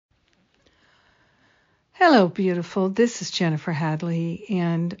Hello, beautiful. This is Jennifer Hadley,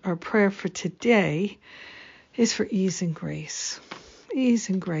 and our prayer for today is for ease and grace. Ease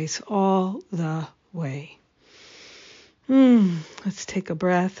and grace all the way. Let's take a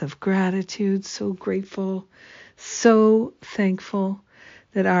breath of gratitude. So grateful, so thankful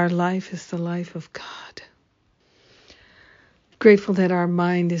that our life is the life of God. Grateful that our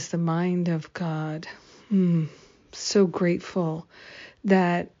mind is the mind of God. So grateful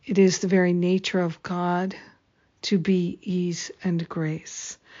that it is the very nature of God to be ease and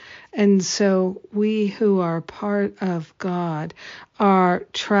grace. And so we who are part of God are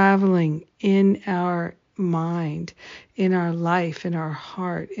traveling in our mind, in our life, in our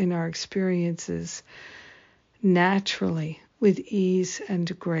heart, in our experiences, naturally with ease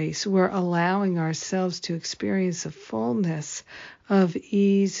and grace. We're allowing ourselves to experience a fullness of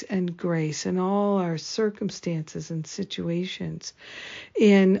ease and grace in all our circumstances and situations,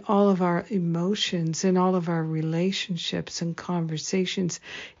 in all of our emotions, in all of our relationships and conversations,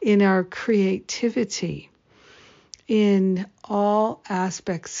 in our creativity, in all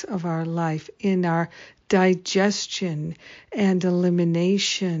aspects of our life, in our digestion and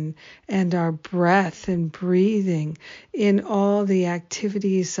elimination and our breath and breathing, in all the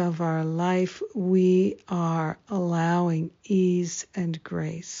activities of our life, we are allowing ease and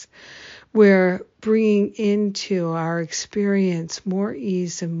grace. We're bringing into our experience more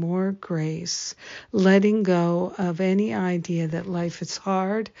ease and more grace, letting go of any idea that life is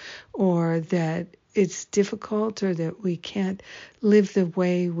hard or that it's difficult or that we can't live the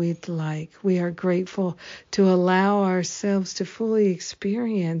way we'd like. We are grateful to allow ourselves to fully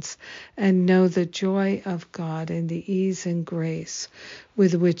experience and know the joy of God and the ease and grace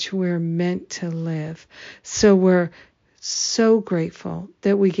with which we're meant to live. So we're so grateful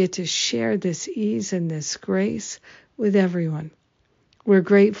that we get to share this ease and this grace with everyone. We're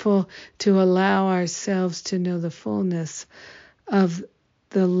grateful to allow ourselves to know the fullness of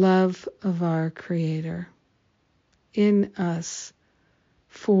the love of our Creator in us,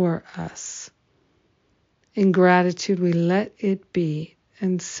 for us. In gratitude, we let it be,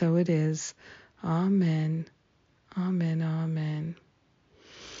 and so it is. Amen. Amen. Amen.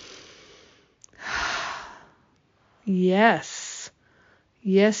 Yes.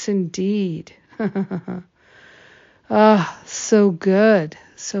 Yes, indeed. So good.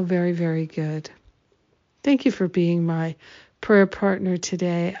 So very, very good. Thank you for being my prayer partner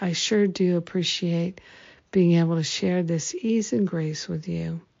today. I sure do appreciate being able to share this ease and grace with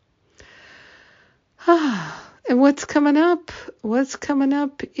you. And what's coming up? What's coming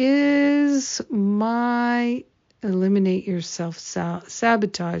up is my Eliminate Your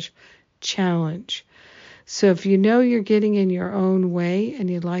Self-Sabotage Challenge. So if you know you're getting in your own way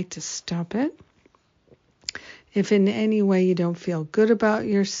and you'd like to stop it, if in any way you don't feel good about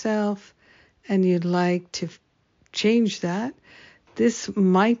yourself and you'd like to change that, this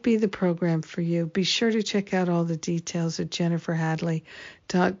might be the program for you. Be sure to check out all the details at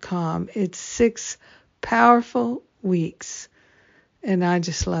jenniferhadley.com. It's 6 powerful weeks, and I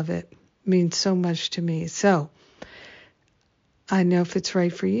just love it. It means so much to me. So I know if it's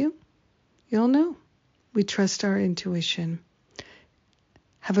right for you, you'll know. We trust our intuition.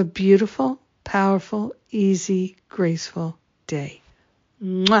 Have a beautiful, powerful, easy, graceful day.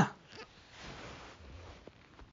 Mwah.